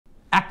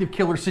active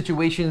killer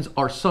situations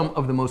are some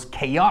of the most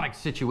chaotic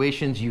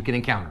situations you can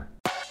encounter.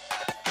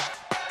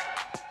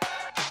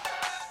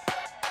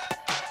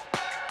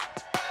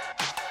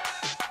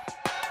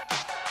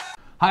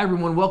 Hi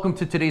everyone, welcome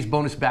to today's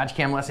bonus badge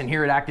cam lesson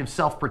here at Active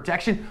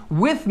Self-Protection.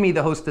 With me,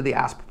 the host of the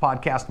ASP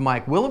podcast,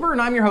 Mike Williver,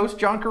 and I'm your host,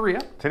 John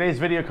Correa. Today's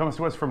video comes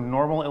to us from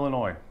Normal,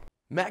 Illinois.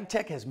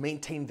 Magtech has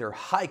maintained their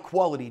high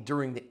quality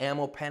during the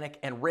ammo panic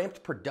and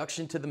ramped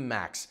production to the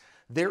max.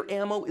 Their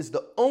ammo is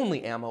the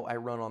only ammo I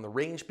run on the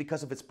range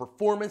because of its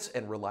performance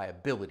and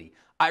reliability.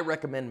 I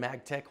recommend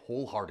Magtech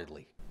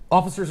wholeheartedly.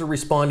 Officers are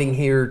responding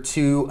here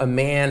to a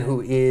man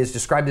who is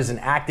described as an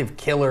active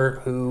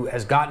killer who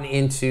has gotten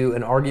into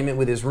an argument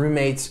with his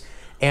roommates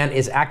and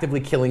is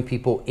actively killing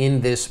people in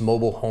this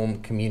mobile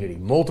home community.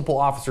 Multiple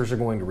officers are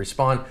going to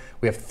respond.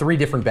 We have 3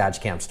 different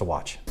badge cams to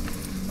watch.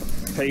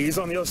 Hey, he's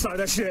on the other side of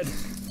that shed.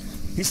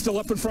 He's still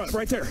up in front,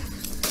 right there.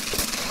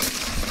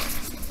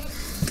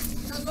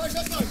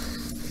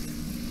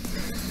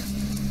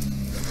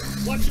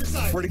 Watch your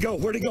side. Where'd he go?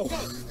 Where'd he go?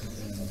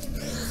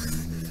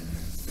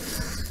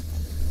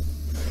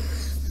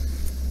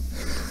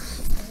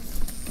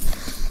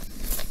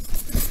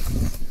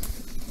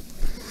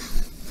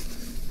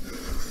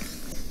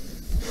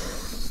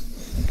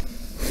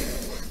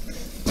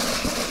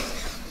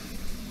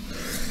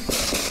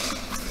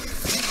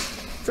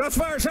 Shots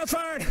fired! Shots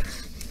fired!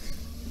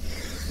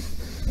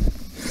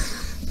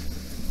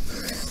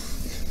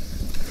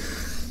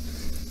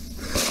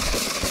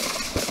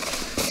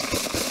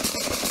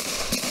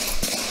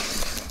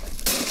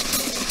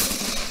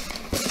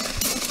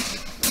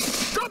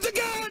 Drop the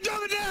gun!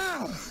 Drop it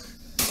down!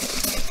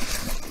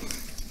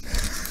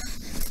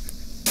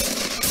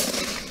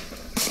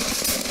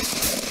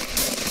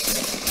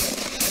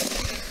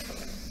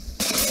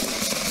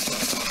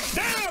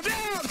 Down!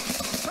 Down!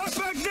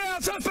 Suspect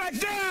down!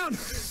 Suspect down!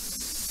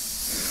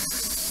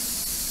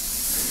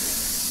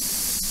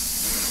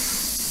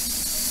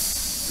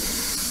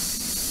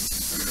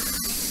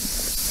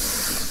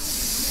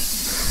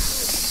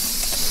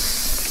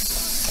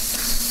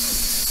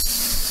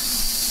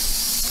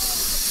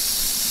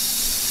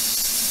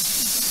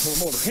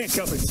 More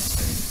handcuffing.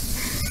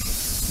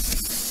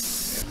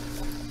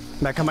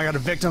 Back home, I got a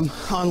victim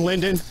on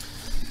Linden,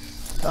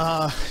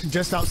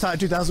 just outside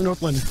 2000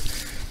 North Linden.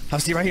 I'll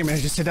see you right here, man.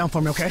 Just sit down for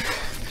me, okay?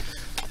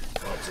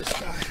 What's this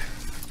guy?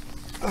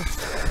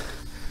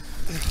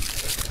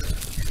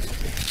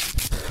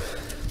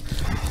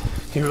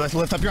 Can you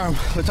lift up your arm?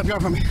 Lift up your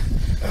arm for me.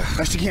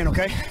 Best you can,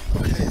 okay?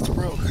 Okay, it's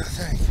broke.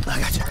 Thanks. I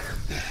got you.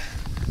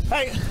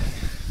 Hey!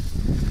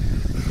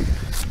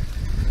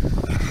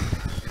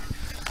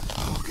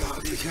 Oh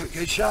God,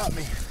 you shot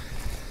me.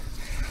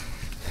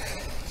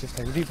 Just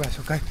take a deep breath,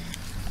 okay?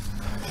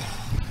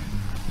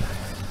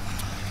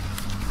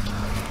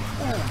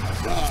 Oh my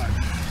God.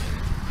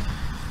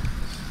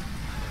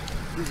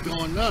 He's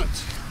going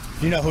nuts.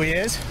 You know who he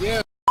is?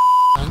 Yeah,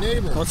 my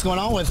neighbor. What's going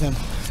on with him?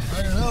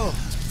 I don't know.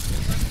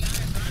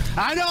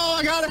 I know,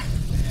 I got it.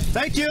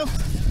 Thank you.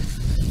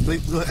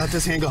 Let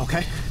this hand go,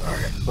 okay? All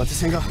right. Let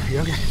this hand go. You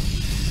okay?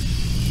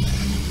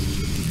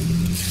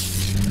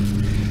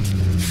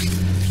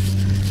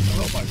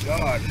 Oh my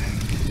God.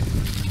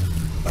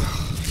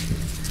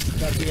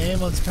 Got the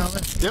ambulance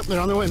coming? Yep, they're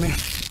on their way, man.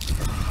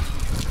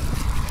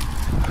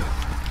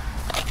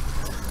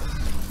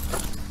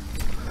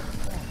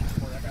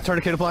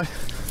 Tourniquet applied.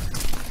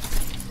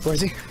 Where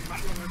is he?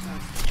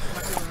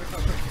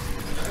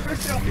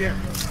 Here.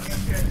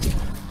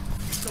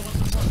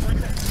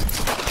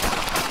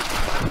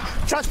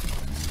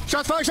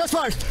 Shots fired, shots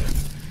fired!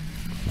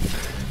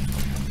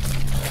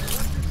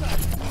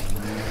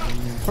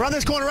 Around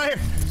this corner right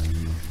here.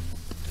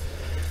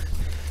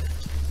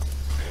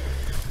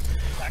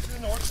 Back to the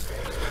north.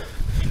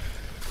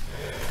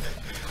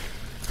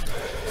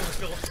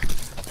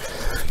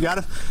 You got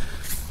him?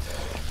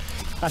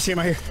 I see him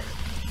right here.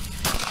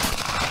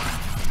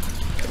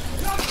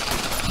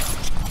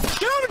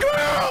 Get on the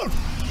ground!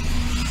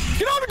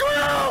 Get on the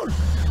ground!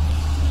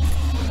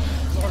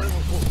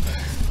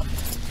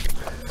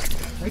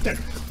 Right there.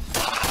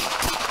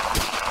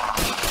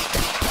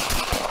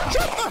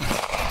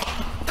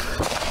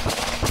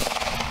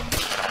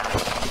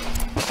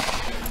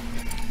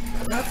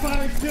 Not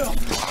firing still.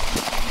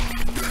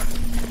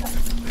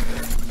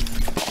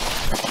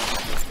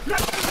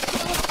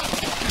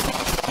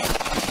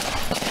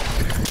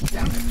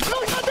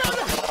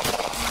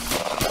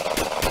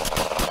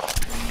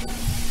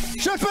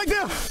 Shots back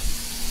down!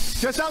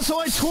 Just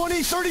outside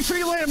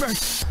 2033 Lambert.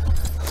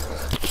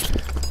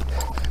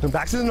 And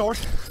back to the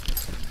north.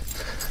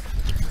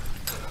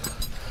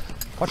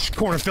 Watch the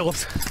corner,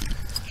 Phillips.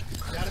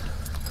 Got it.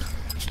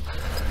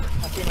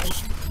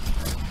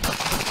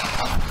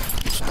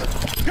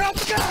 Help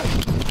the guy!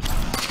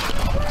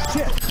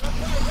 Shit!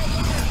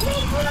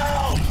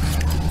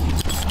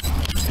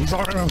 He's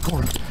all around the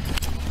corner.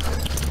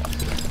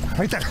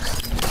 Right there.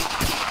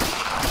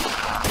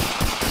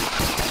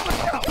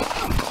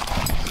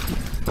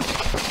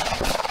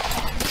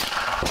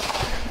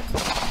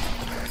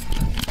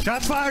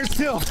 Shots fired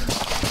still.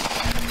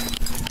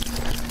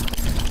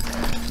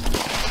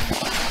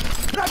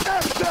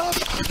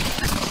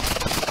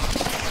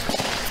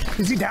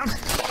 Is he down?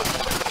 Just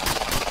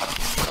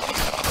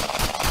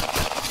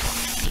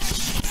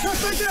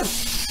right there.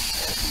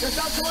 Just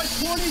out to like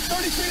 20,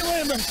 30 feet of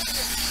Lambert.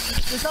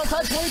 Just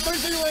outside 20, 30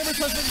 feet of Lambert,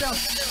 touch him down.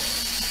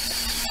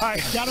 All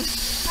right, got him.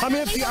 I'm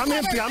empty, I'm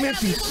empty, I'm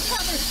empty.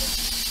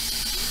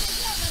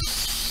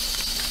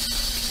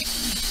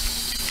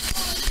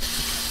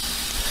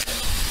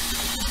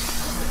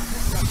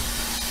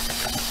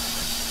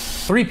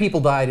 3 people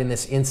died in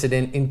this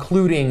incident,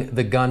 including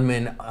the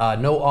gunman.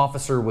 No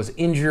officer was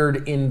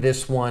injured in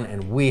this one,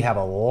 and we have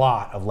a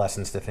lot of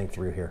lessons to think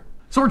through here.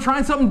 So we're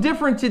trying something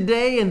different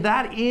today, and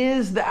that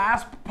is the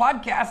ASP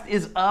podcast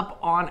is up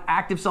on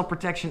Active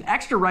Self-Protection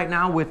Extra right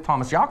now with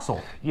Thomas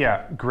Yoxel.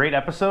 Yeah, great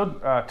episode.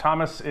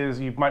 Thomas is,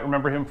 you might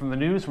remember him from the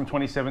news from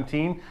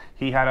 2017.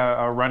 He had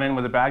a run-in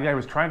with a bad guy who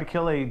was trying to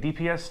kill a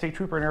DPS state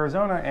trooper in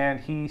Arizona, and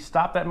he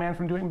stopped that man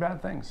from doing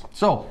bad things.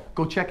 So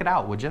go check it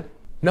out, would you?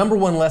 Number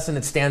one lesson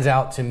that stands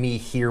out to me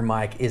here,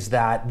 Mike, is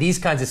that these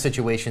kinds of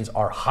situations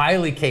are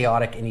highly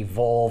chaotic and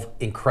evolve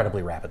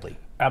incredibly rapidly.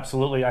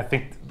 Absolutely. I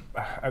think,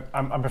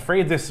 I'm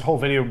afraid this whole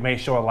video may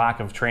show a lack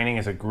of training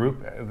as a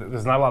group.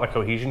 There's not a lot of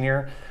cohesion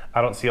here.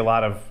 I don't see a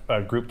lot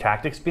of group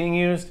tactics being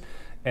used.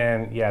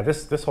 And yeah,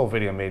 this whole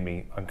video made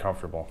me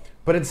uncomfortable.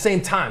 But at the same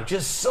time,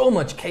 just so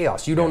much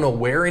chaos. You don't know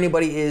where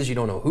anybody is. You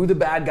don't know who the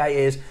bad guy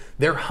is.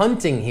 They're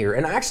hunting here.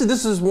 And actually,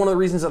 this is one of the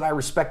reasons that I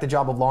respect the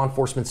job of law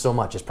enforcement so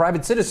much. As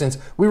private citizens,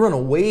 we run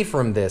away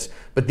from this,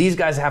 but these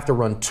guys have to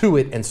run to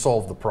it and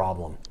solve the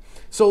problem.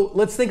 So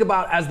let's think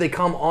about as they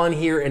come on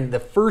here and the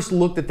first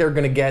look that they're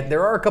going to get.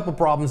 There are a couple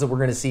problems that we're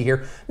going to see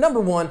here.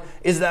 Number one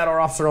is that our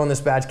officer on this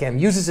badge cam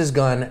uses his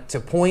gun to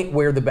point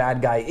where the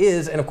bad guy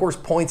is and of course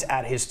points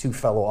at his 2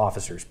 fellow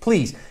officers.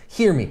 Please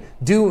hear me.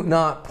 Do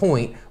not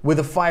point with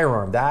a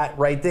firearm. That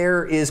right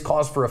there is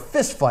cause for a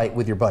fist fight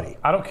with your buddy.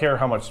 I don't care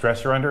how much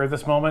stress you're under at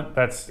this moment.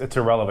 It's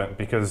irrelevant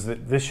because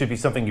this should be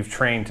something you've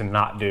trained to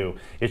not do.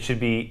 It should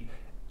be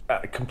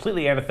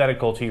completely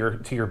antithetical to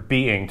your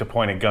being to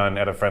point a gun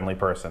at a friendly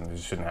person. It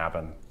just shouldn't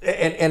happen.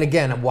 And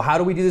again, well, how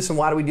do we do this and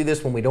why do we do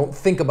this when we don't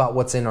think about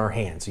what's in our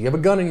hands? So you have a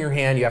gun in your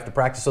hand, you have to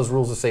practice those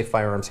rules of safe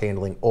firearms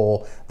handling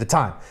all the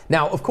time.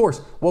 Now, of course,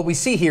 what we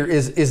see here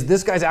is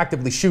this guy's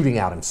actively shooting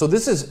at him. So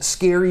this is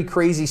scary,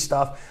 crazy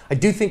stuff. I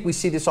do think we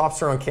see this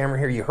officer on camera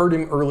here. You heard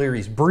him earlier,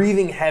 he's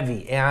breathing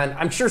heavy. And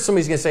I'm sure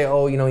somebody's gonna say,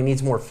 oh, you know, he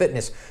needs more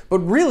fitness. But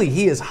really,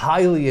 he is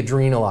highly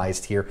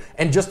adrenalized here.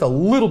 And just a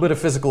little bit of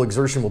physical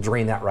exertion will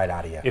drain that right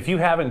out of you. If you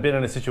haven't been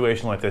in a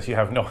situation like this, you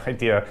have no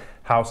idea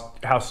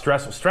how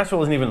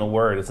stressful isn't even the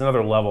word. It's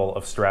another level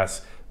of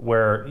stress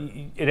where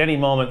at any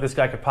moment this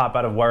guy could pop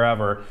out of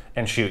wherever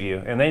and shoot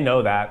you, and they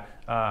know that.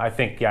 I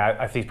think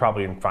he's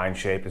probably in fine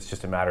shape. It's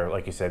just a matter,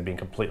 like you said, being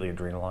completely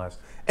adrenalized.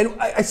 And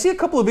I see a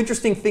couple of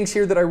interesting things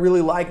here that I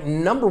really like.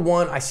 Number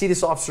one, I see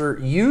this officer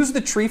use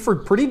the tree for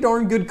pretty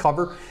darn good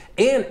cover.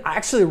 And I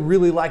actually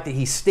really like that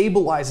he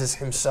stabilizes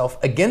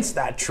himself against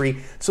that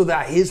tree so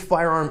that his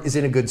firearm is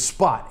in a good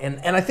spot. And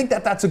I think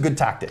that that's a good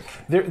tactic.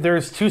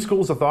 There's 2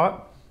 schools of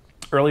thought.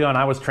 Early on,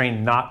 I was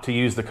trained not to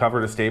use the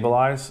cover to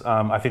stabilize.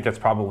 I think that's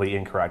probably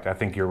incorrect. I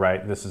think you're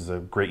right. This is a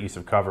great use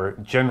of cover,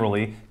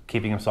 generally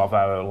keeping himself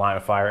out of the line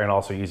of fire and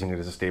also using it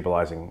as a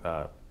stabilizing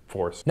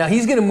force. Now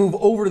he's gonna move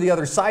over to the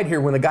other side here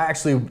when the guy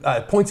actually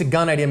points a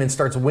gun at him and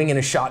starts winging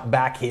a shot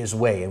back his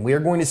way. And we are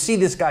going to see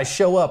this guy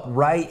show up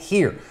right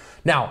here.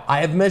 Now,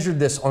 I have measured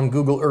this on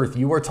Google Earth.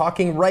 You are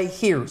talking right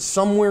here,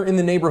 somewhere in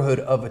the neighborhood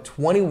of a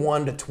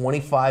 21 to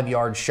 25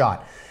 yard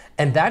shot.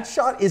 And that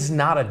shot is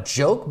not a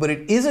joke, but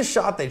it is a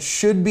shot that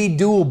should be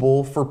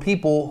doable for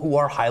people who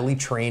are highly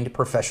trained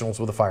professionals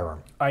with a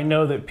firearm. I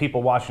know that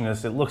people watching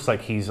this, it looks like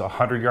he's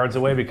 100 yards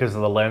away because of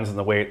the lens and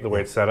the way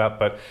it's set up.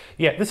 But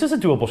yeah, this is a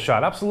doable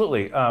shot,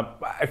 absolutely.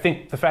 I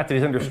think the fact that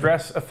he's under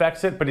stress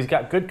affects it, but he's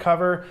got good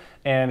cover.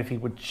 And if he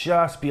would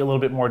just be a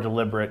little bit more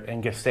deliberate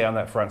and just stay on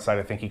that front side,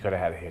 I think he could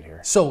have had a hit here.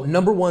 So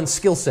number one,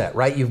 skill set,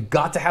 right? You've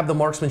got to have the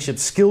marksmanship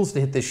skills to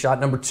hit this shot.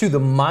 Number 2, the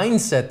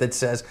mindset that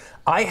says,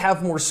 I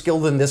have more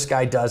skill than this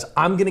guy does.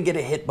 I'm gonna get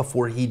a hit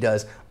before he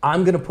does.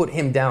 I'm gonna put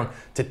him down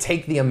to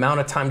take the amount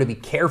of time to be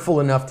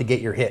careful enough to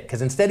get your hit.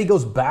 Because instead he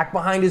goes back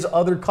behind his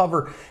other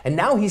cover and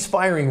now he's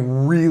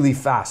firing really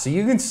fast. So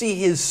you can see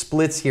his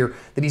splits here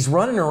that he's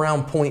running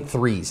around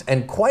 0.3s.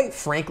 And quite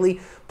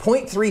frankly,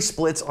 0.3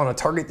 splits on a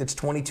target that's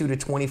 22 to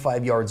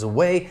 25 yards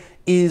away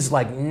is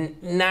like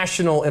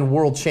national and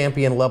world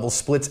champion level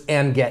splits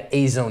and get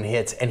A-zone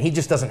hits. And he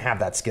just doesn't have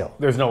that skill.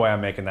 There's no way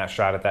I'm making that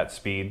shot at that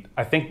speed.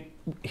 I think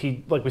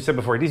he, like we said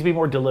before, he needs to be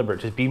more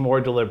deliberate. Just be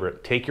more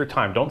deliberate. Take your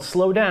time. Don't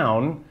slow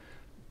down,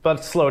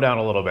 but slow down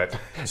a little bit.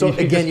 So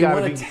again, you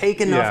want to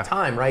take enough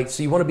time, right?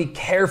 So you want to be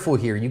careful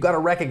here. You got to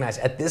recognize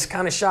at this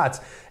kind of shots,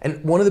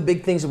 and one of the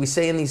big things that we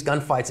say in these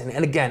gunfights,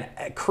 and again,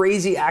 a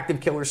crazy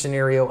active killer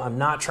scenario, I'm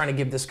not trying to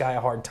give this guy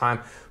a hard time,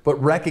 but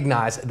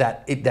recognize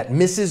that that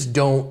misses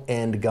don't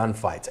end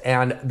gunfights,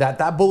 and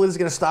that bullet is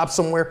going to stop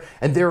somewhere,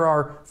 and there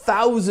are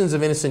thousands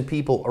of innocent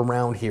people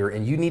around here,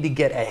 and you need to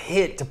get a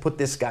hit to put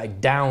this guy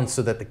down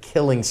so that the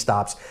killing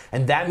stops,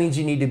 and that means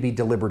you need to be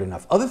deliberate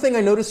enough. Other thing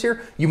I notice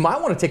here, you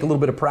might want to take a little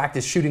bit of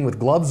practice shooting with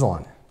gloves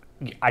on.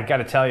 I got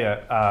to tell you,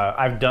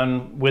 I've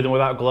done with and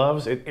without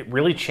gloves. It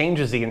really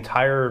changes the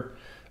entire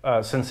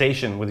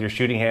sensation with your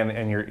shooting hand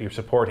and your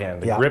support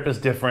hand. The grip is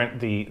different.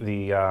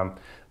 The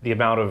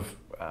amount of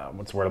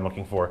what's the word I'm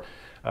looking for?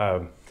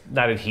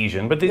 Not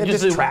adhesion, but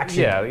just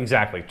traction. Yeah,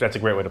 exactly. That's a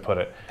great way to put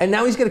it. And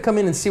now he's going to come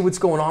in and see what's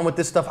going on with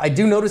this stuff. I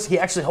do notice he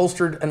actually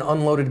holstered an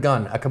unloaded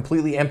gun, a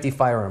completely empty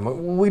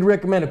firearm. We'd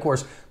recommend, of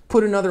course,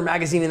 put another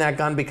magazine in that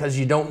gun because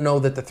you don't know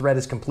that the threat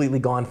is completely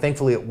gone.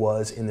 Thankfully, it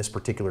was in this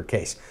particular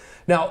case.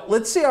 Now,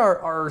 let's see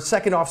our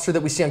second officer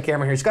that we see on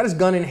camera here. He's got his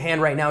gun in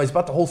hand right now. He's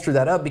about to holster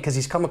that up because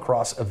he's come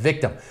across a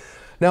victim.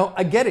 Now,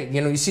 I get it.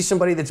 You know, you see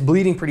somebody that's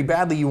bleeding pretty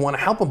badly, you want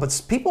to help him,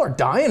 but people are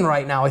dying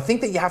right now. I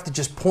think that you have to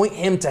just point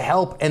him to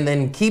help and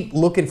then keep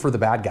looking for the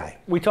bad guy.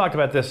 We talked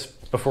about this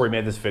before we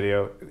made this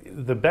video.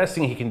 The best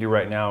thing he can do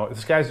right now,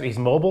 he's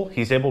mobile,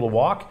 he's able to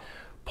walk.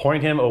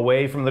 Point him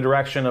away from the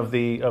direction of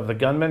the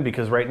gunman,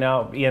 because right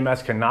now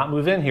EMS cannot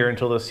move in here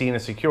until the scene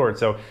is secured.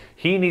 So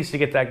he needs to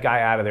get that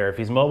guy out of there. If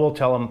he's mobile,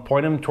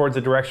 point him towards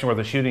the direction where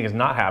the shooting is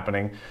not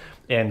happening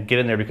and get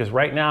in there, because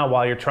right now,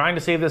 while you're trying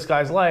to save this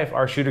guy's life,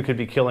 our shooter could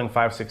be killing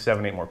 5, 6,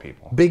 7, 8 more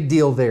people. Big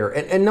deal there.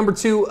 And number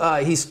two,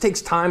 he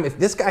takes time. If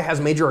this guy has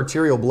major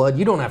arterial blood,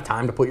 you don't have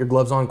time to put your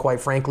gloves on, quite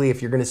frankly,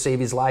 if you're going to save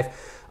his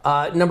life.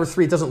 Number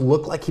three, it doesn't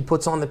look like he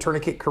puts on the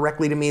tourniquet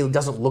correctly to me. It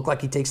doesn't look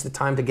like he takes the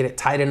time to get it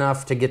tight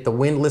enough to get the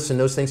windlass and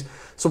those things.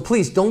 So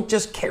please don't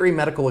just carry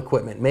medical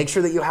equipment. Make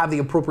sure that you have the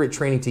appropriate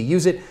training to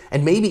use it.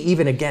 And maybe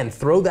even, again,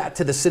 throw that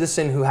to the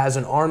citizen who has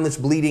an arm that's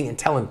bleeding and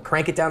tell him,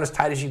 crank it down as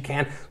tight as you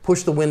can,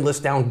 push the windlass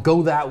down,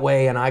 go that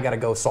way, and I got to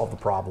go solve the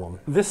problem.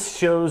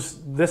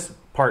 This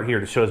part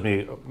here shows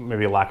me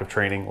maybe a lack of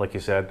training, like you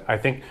said. I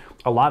think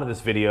a lot of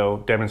this video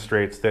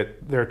demonstrates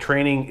that their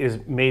training is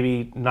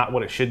maybe not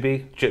what it should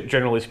be,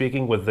 generally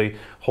speaking, with the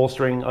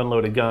holstering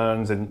unloaded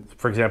guns. And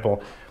for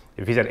example,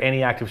 if he's had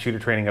any active shooter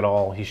training at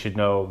all, he should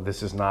know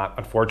this is not,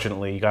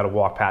 unfortunately, you got to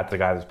walk past the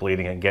guy that's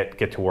bleeding and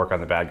get to work on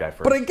the bad guy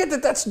first. But I get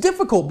that that's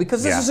difficult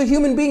because this is a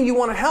human being you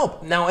want to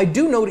help. Now, I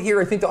do note here,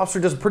 I think the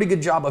officer does a pretty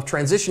good job of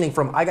transitioning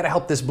from I got to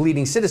help this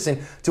bleeding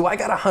citizen to I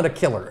got to hunt a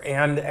killer.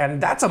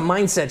 And that's a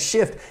mindset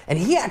shift. And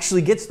he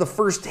actually gets the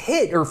first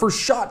hit or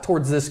first shot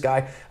towards this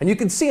guy. And you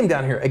can see him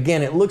down here.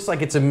 Again, it looks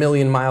like it's a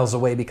million miles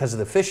away because of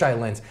the fisheye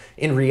lens.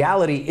 In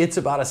reality, it's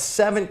about a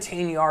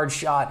 17-yard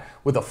shot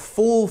with a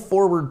full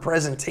forward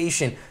presentation.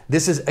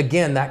 This is,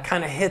 again, that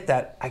kind of hit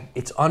that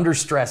it's under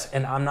stress,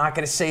 and I'm not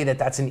going to say that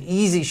that's an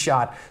easy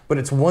shot, but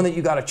it's one that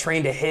you got to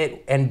train to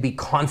hit and be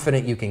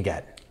confident you can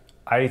get.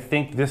 I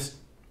think this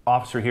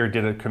officer here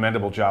did a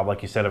commendable job,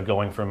 like you said, of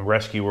going from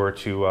rescuer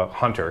to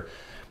hunter.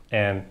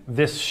 And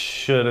this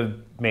should have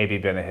maybe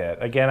been a hit.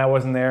 Again, I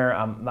wasn't there,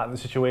 I'm not in the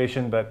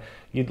situation, but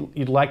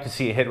you'd like to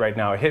see a hit right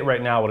now. A hit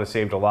right now would have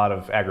saved a lot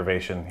of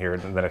aggravation here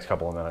in the next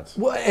couple of minutes.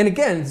 Well, and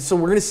again, so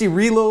we're gonna see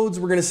reloads,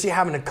 we're gonna see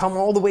having to come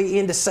all the way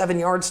into 7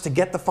 yards to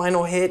get the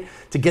final hit,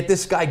 to get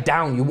this guy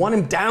down. You want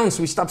him down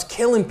so he stops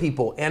killing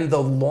people. And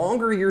the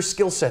longer your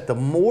skill set, the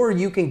more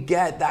you can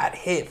get that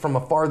hit from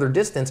a farther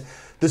distance,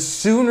 the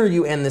sooner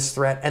you end this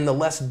threat and the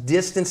less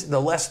distance,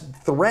 the less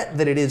threat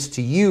that it is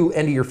to you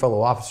and to your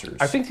fellow officers.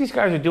 I think these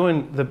guys are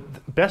doing the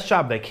best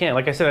job they can.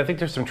 Like I said, I think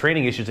there's some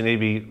training issues that need to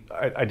be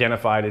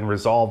identified and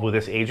resolved with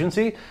this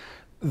agency.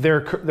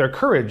 Their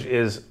courage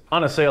is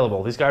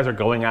unassailable. These guys are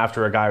going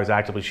after a guy who's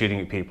actively shooting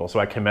at people, so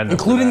I commend them.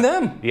 Including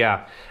them.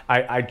 Yeah,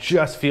 I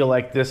just feel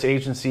like this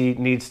agency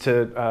needs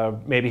to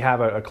maybe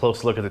have a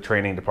close look at the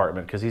training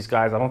department, because these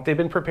guys, I don't think they've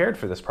been prepared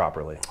for this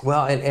properly.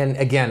 Well, and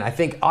again, I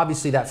think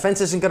obviously that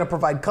fence isn't going to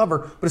provide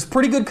cover, but it's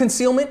pretty good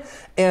concealment,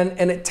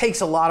 and it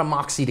takes a lot of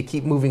moxie to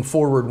keep moving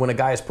forward when a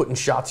guy is putting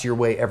shots your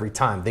way every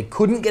time. They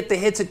couldn't get the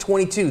hits at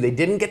 22. They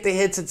didn't get the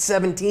hits at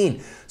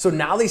 17. So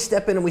now they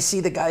step in and we see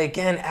the guy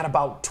again at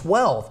about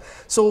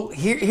 12. So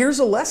here's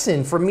a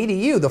lesson from me to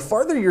you. The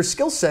farther your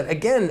skill set,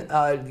 again,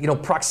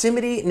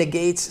 proximity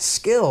negates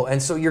skill.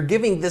 And so you're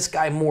giving this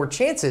guy more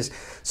chances.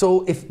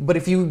 So but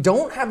if you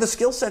don't have the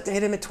skill set to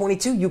hit him at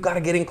 22, you got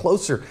to get in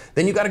closer.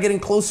 Then you got to get in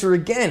closer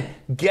again.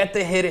 Get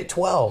the hit at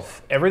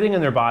 12. Everything in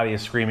their body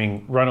is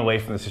screaming, run away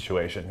from the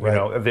situation. You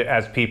know,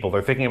 as people,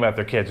 they're thinking about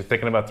their kids, they're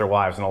thinking about their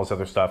wives and all this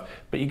other stuff.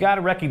 But you got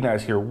to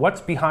recognize here,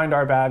 what's behind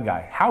our bad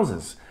guy?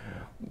 Houses.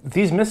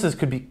 These misses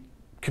could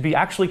be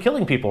actually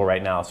killing people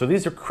right now. So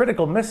these are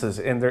critical misses,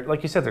 and they're,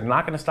 like you said, they're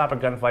not going to stop a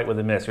gunfight with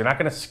a miss. You're not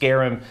going to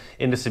scare him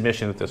into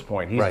submission at this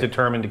point. He's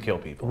determined to kill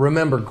people.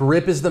 Remember,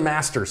 grip is the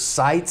master,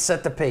 sight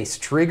set the pace,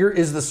 trigger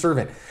is the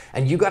servant,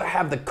 and you got to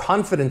have the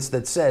confidence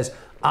that says,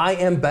 I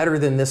am better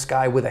than this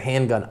guy with a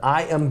handgun.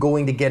 I am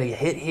going to get a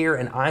hit here,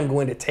 and I'm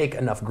going to take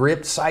enough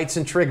grip, sights,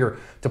 and trigger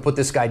to put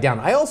this guy down.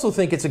 I also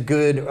think it's a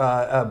good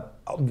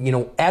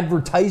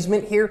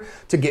advertisement here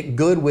to get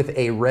good with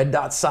a red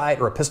dot sight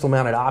or a pistol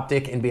mounted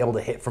optic and be able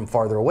to hit from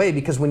farther away,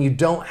 because when you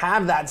don't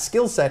have that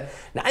skill set,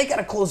 now you got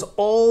to close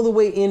all the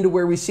way into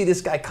where we see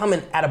this guy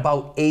coming at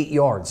about 8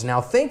 yards.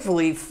 Now,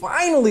 thankfully,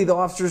 finally the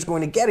officer is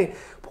going to get it.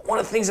 But one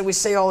of the things that we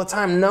say all the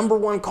time,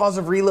 #1 cause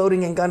of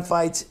reloading in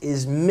gunfights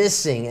is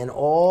missing. And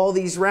all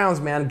these rounds,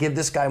 man, give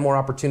this guy more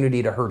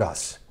opportunity to hurt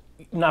us.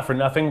 not for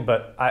nothing,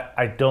 but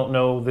I don't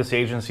know this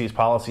agency's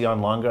policy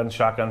on long guns,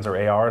 shotguns, or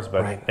ARs,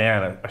 but Right.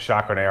 man, a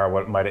shotgun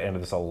AR might have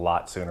ended this a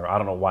lot sooner. I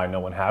don't know why no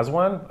one has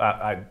one.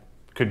 I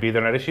could be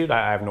they're not issued.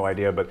 I have no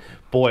idea, but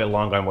boy, a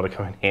long gun would have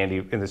come in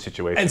handy in this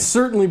situation. And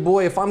certainly,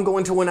 boy, if I'm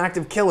going to an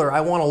active killer,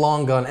 I want a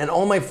long gun and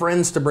all my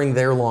friends to bring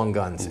their long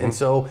guns. And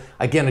so,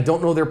 again, I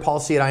don't know their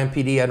policy at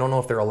IMPD. I don't know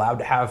if they're allowed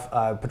to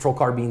have patrol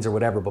carbines or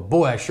whatever, but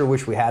boy, I sure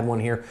wish we had one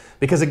here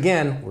because,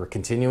 again, we're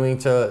continuing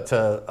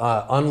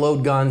to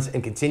unload guns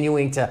and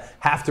continuing to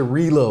have to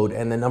reload.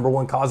 And the number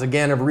one cause,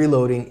 again, of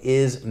reloading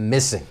is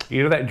missing.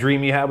 You know that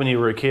dream you had when you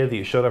were a kid that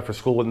you showed up for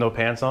school with no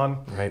pants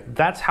on? Right.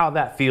 That's how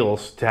that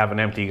feels to have an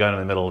empty gun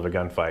in the middle of a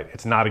gunfight.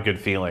 It's not a good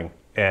feeling.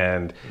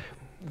 And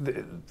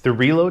the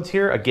reloads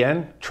here,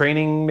 again,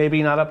 training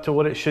maybe not up to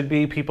what it should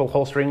be. People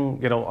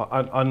holstering,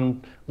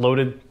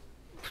 unloaded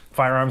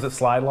firearms that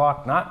slide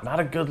lock, not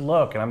a good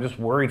look. And I'm just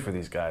worried for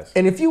these guys.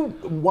 And if you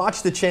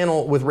watch the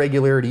channel with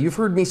regularity, you've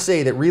heard me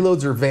say that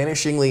reloads are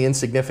vanishingly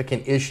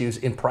insignificant issues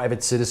in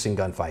private citizen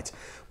gunfights.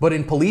 But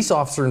in police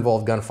officer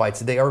involved gunfights,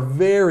 they are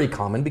very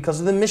common because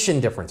of the mission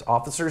difference.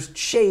 Officers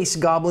chase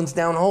goblins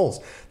down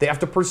holes. They have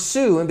to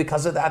pursue, and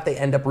because of that, they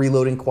end up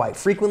reloading quite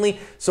frequently.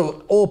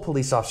 So all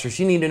police officers,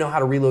 you need to know how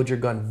to reload your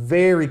gun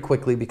very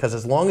quickly because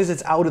as long as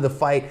it's out of the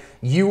fight,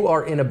 you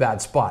are in a bad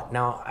spot.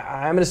 Now,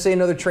 I'm gonna say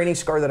another training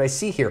scar that I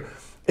see here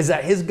is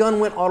that his gun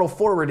went auto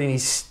forward and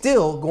he's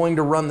still going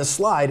to run the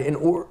slide and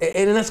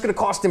that's going to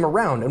cost him a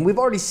round. And we've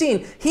already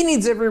seen he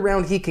needs every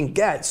round he can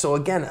get. So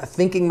again, a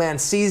thinking man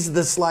sees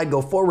the slide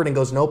go forward and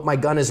goes, nope, my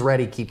gun is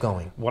ready, keep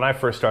going. When I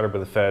first started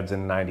with the feds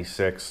in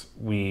 '96,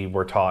 we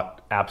were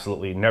taught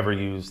absolutely never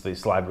use the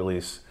slide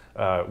release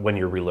when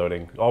you're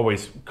reloading.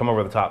 Always come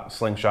over the top,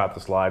 slingshot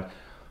the slide.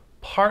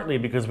 Partly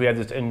because we had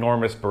this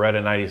enormous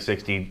Beretta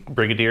 9060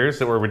 Brigadiers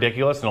that were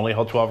ridiculous and only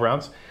held 12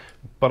 rounds,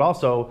 but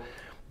also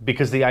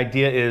because the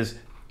idea is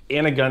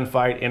in a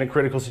gunfight, in a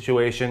critical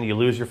situation, you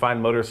lose your fine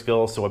motor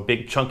skills, so a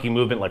big chunky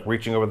movement like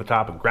reaching over the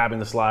top and grabbing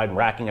the slide and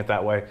racking it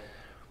that way.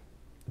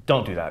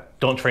 Don't do that.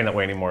 Don't train that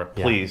way anymore,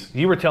 please.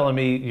 You were telling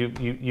me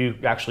you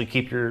actually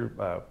keep your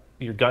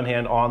gun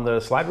hand on the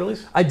slide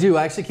release? I do.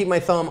 I actually keep my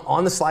thumb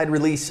on the slide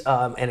release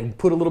and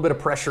put a little bit of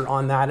pressure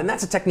on that. And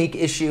that's a technique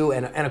issue.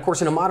 And of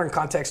course, in a modern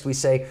context, we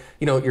say,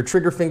 your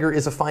trigger finger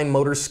is a fine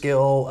motor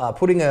skill.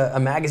 Putting a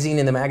magazine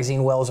in the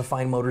magazine well is a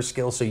fine motor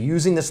skill. So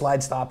using the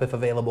slide stop, if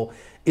available,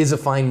 is a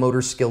fine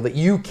motor skill that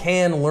you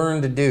can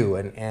learn to do.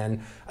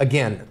 And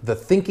again, the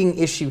thinking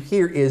issue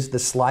here is the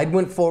slide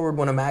went forward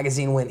when a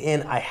magazine went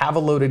in. I have a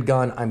loaded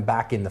gun. I'm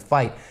back in the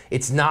fight.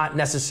 It's not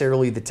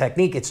necessarily the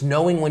technique. It's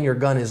knowing when your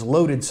gun is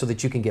loaded so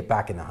that you can get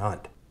back in the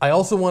hunt. I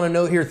also want to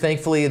note here,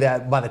 thankfully,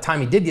 that by the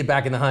time he did get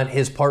back in the hunt,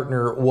 his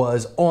partner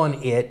was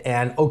on it.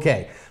 And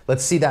okay,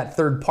 let's see that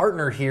third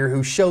partner here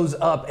who shows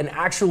up and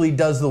actually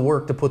does the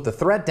work to put the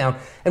threat down.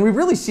 And we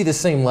really see the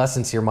same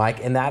lessons here,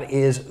 Mike, and that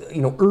is,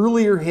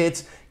 earlier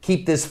hits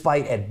keep this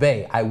fight at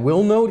bay. I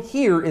will note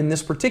here in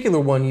this particular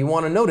one, you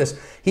want to notice,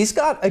 he's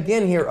got,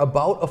 again here,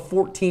 about a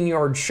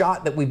 14-yard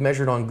shot that we've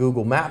measured on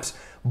Google Maps,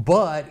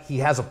 but he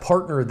has a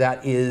partner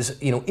that is,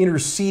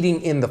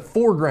 interceding in the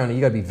foreground, and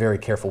you got to be very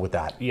careful with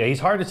that. Yeah,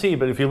 he's hard to see,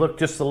 but if you look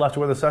just to the left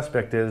of where the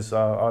suspect is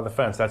on the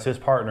fence, that's his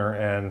partner,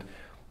 and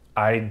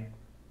I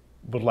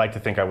would like to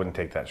think I wouldn't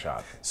take that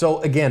shot.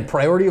 So again,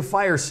 priority of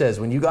fire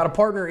says when you got a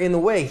partner in the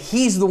way,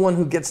 he's the one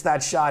who gets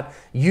that shot.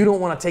 You don't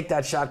want to take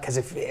that shot because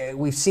if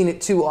we've seen it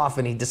too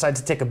often, he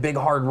decides to take a big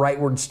hard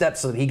rightward step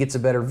so that he gets a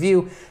better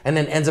view and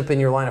then ends up in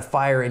your line of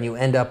fire and you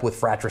end up with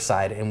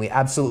fratricide. And we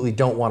absolutely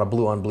don't want a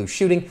blue on blue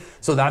shooting.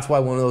 So that's why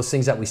one of those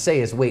things that we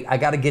say is, wait, I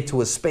got to get to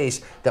a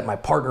space that my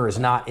partner is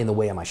not in the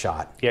way of my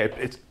shot. Yeah,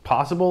 it's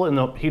possible in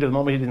the heat of the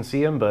moment he didn't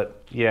see him,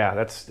 but yeah,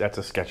 that's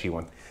a sketchy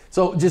one.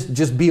 So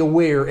just be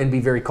aware and be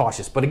very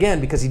cautious. But again,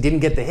 because he didn't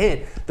get the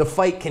hit, the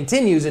fight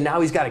continues and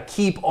now he's got to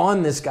keep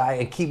on this guy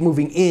and keep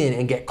moving in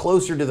and get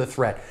closer to the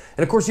threat.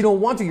 And of course you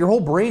don't want to. Your whole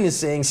brain is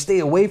saying stay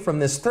away from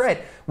this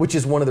threat, which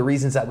is one of the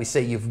reasons that we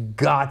say you've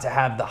got to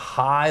have the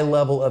high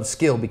level of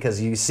skill because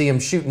you see him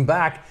shooting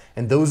back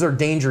and those are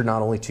danger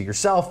not only to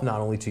yourself, not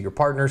only to your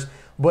partners,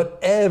 but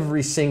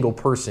every single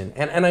person.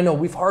 And I know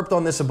we've harped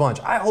on this a bunch.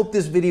 I hope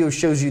this video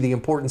shows you the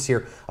importance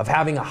here of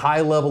having a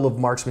high level of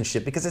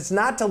marksmanship because it's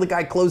not till the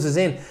guy closes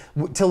in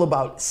till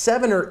about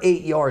 7 or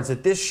 8 yards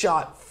that this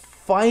shot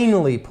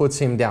finally puts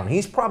him down.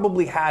 He's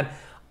probably had,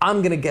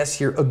 I'm gonna guess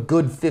here, a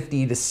good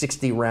 50 to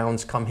 60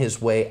 rounds come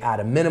his way at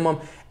a minimum,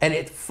 and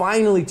it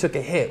finally took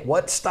a hit.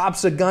 What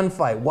stops a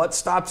gunfight, what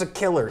stops a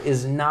killer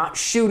is not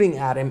shooting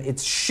at him,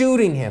 it's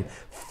shooting him.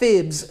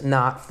 Fibs,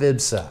 not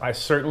FIBSA. I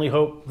certainly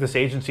hope this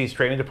agency's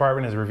training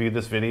department has reviewed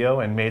this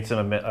video and made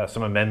some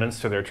amendments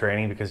to their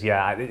training because,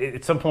 yeah,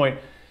 at some point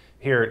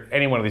here,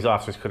 any one of these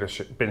officers could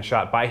have been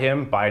shot by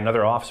him, by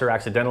another officer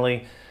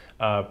accidentally.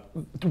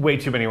 way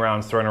too many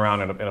rounds thrown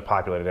around in a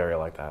populated area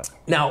like that.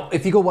 Now,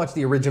 if you go watch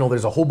the original,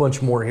 there's a whole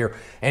bunch more here,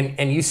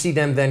 and you see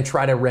them then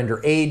try to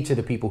render aid to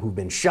the people who've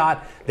been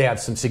shot. They have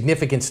some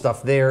significant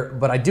stuff there,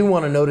 but I do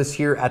want to notice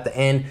here at the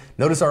end,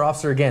 notice our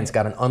officer again's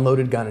got an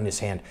unloaded gun in his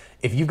hand.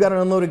 If you've got an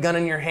unloaded gun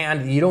in your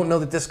hand, you don't know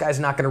that this guy's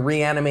not going to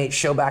reanimate,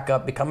 show back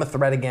up, become a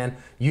threat again.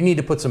 You need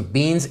to put some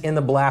beans in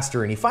the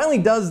blaster, and he finally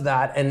does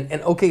that, and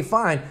okay,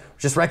 fine.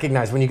 Just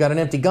recognize when you got an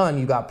empty gun,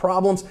 you got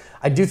problems.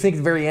 I do think at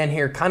the very end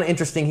here, kind of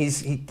interesting,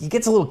 he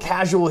gets a little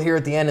casual here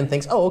at the end and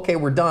thinks, oh, okay,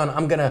 we're done.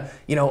 I'm gonna,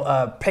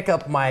 pick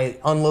up my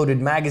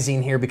unloaded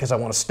magazine here because I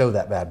want to stow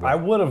that bad boy. I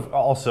would have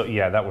also,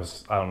 that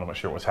was, I don't know, I'm not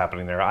sure what was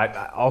happening there.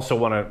 I also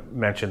want to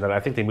mention that I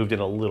think they moved in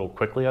a little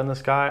quickly on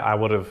this guy. I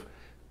would have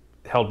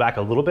held back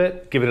a little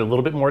bit, give it a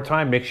little bit more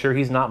time, make sure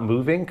he's not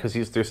moving, because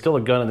there's still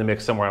a gun in the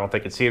mix somewhere. I don't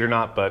think I can see it or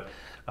not, but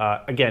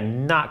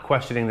again, not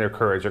questioning their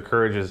courage. Their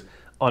courage is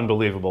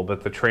unbelievable,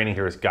 but the training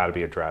here has got to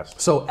be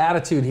addressed. So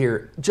attitude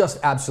here, just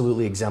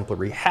absolutely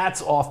exemplary.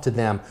 Hats off to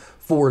them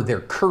for their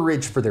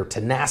courage, for their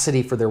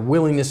tenacity, for their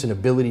willingness and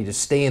ability to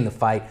stay in the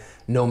fight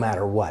no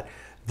matter what.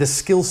 The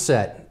skill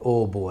set,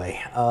 oh boy,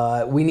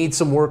 we need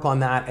some work on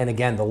that. And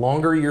again, the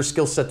longer your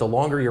skill set, the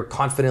longer you're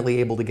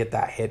confidently able to get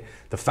that hit,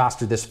 the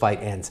faster this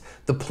fight ends.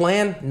 The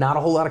plan, not a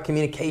whole lot of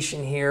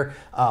communication here,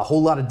 a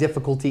whole lot of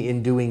difficulty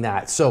in doing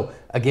that. So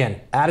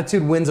again,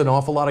 attitude wins an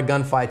awful lot of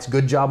gunfights.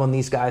 Good job on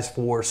these guys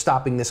for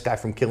stopping this guy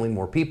from killing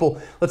more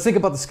people. Let's think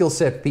about the skill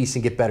set piece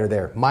and get better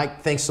there.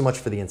 Mike, thanks so much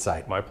for the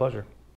insight. My pleasure.